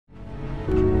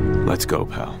Let's go,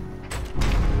 pal.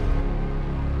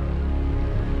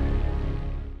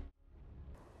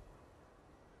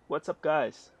 What's up,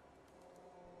 guys?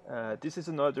 This is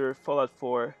another Fallout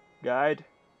 4 guide,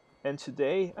 and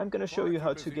today I'm gonna show you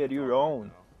how to get your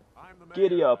own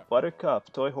Giddyup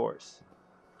Buttercup Toy Horse.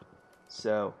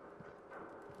 So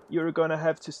you're gonna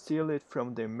have to steal it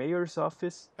from the mayor's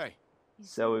office. Hey,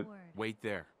 So wait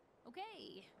there.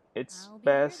 Okay. it's I'll be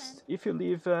here best then. if you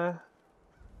leave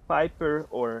Piper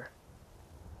or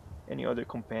any other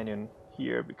companion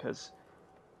here, because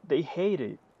they hate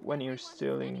it when you're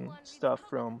stealing stuff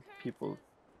from people.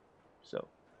 So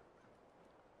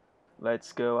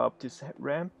let's go up this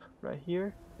ramp right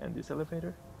here and this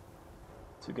elevator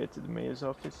to get to the mayor's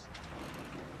office.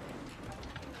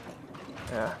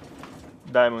 Yeah,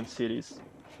 Diamond City is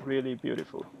really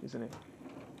beautiful, isn't it?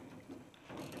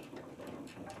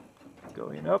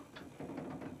 Going up.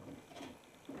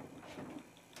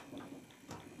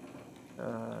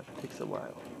 Takes a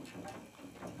while.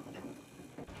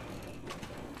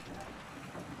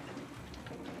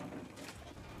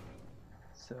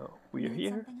 So we're Need here.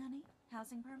 something, honey?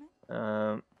 Housing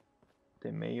permit?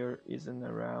 The mayor isn't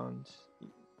around,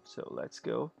 so let's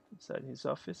go inside his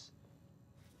office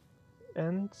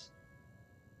and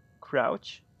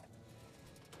crouch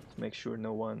to make sure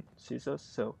no one sees us.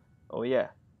 So, oh yeah,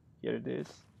 here it is.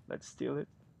 Let's steal it.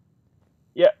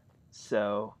 Yeah.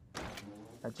 So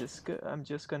I'm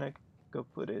just gonna go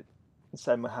put it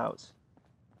inside my house.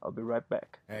 I'll be right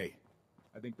back. Hey,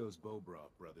 I think those Bobroff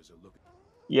brothers are looking.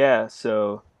 Yeah.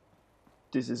 So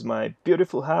this is my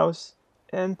beautiful house,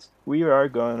 and we are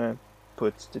gonna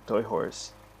put the toy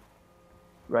horse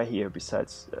right here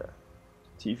besides the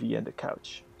TV and the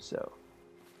couch. So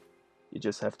you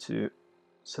just have to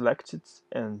select it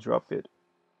and drop it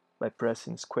by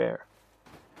pressing square,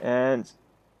 and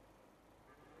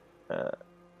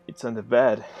it's on the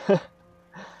bed.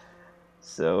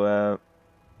 So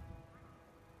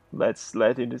let's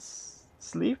let it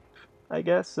sleep, I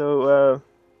guess. So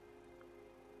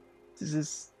this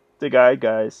is the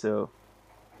guy, so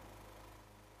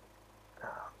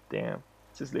damn,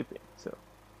 it's sleeping, so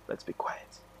let's be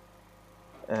quiet.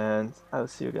 And I'll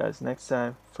see you guys next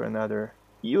time for another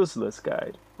useless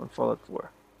guide on Fallout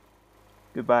 4.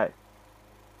 Goodbye.